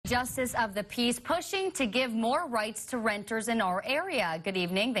Justice of the Peace pushing to give more rights to renters in our area. Good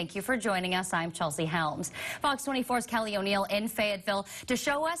evening. Thank you for joining us. I'm Chelsea Helms. Fox 24's Kelly O'Neill in Fayetteville to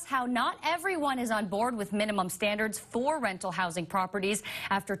show us how not everyone is on board with minimum standards for rental housing properties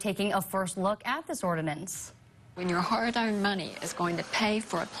after taking a first look at this ordinance. When your hard-earned money is going to pay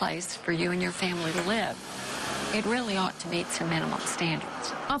for a place for you and your family to live, it really ought to meet some minimum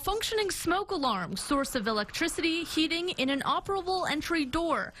standards. A functioning smoke alarm, source of electricity, heating, and an operable entry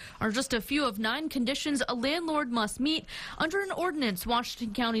door are just a few of 9 conditions a landlord must meet under an ordinance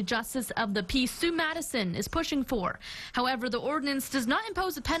Washington County Justice of the Peace Sue Madison is pushing for. However, the ordinance does not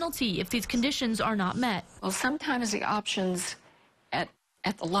impose a penalty if these conditions are not met. Well, sometimes the options at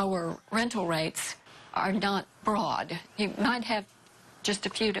the lower rental rates are not broad. You might have just a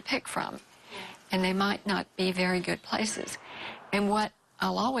few to pick from, and they might not be very good places. And what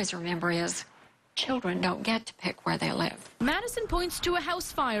I'll always remember is children don't get to pick where they live. Madison points to a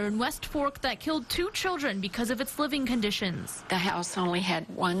house fire in West Fork that killed 2 children because of its living conditions. The house only had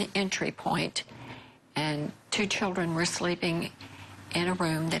one entry point, and 2 children were sleeping in a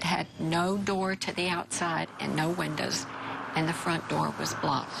room that had no door to the outside and no windows, and the front door was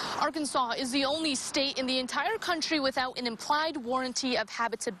blocked. Arkansas is the only state in the entire country without an implied warranty of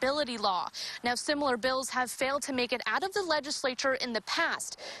habitability law. Now, similar bills have failed to make it out of the legislature in the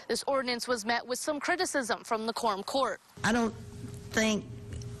past. This ordinance was met with some criticism from the Quorum Court. I don't think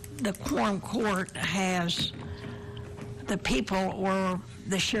the Quorum Court has the people or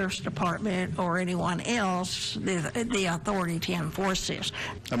the Sheriff's Department or anyone else the authority to enforce this.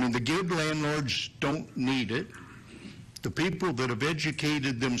 I mean, the gig landlords don't need it. The people that have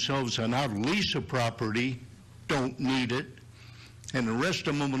educated themselves on how to lease a property don't need it, and the rest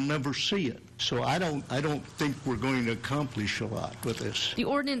of them will never see it. So I don't think we're going to accomplish a lot with this. The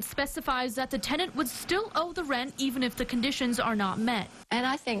ordinance specifies that the tenant would still owe the rent even if the conditions are not met. And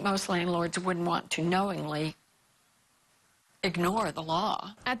I think most landlords wouldn't want to knowingly ignore the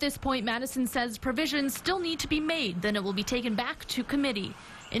law. At this point, Madison says provisions still need to be made, then it will be taken back to committee.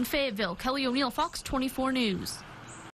 In Fayetteville, Kelly O'Neill, Fox 24 News.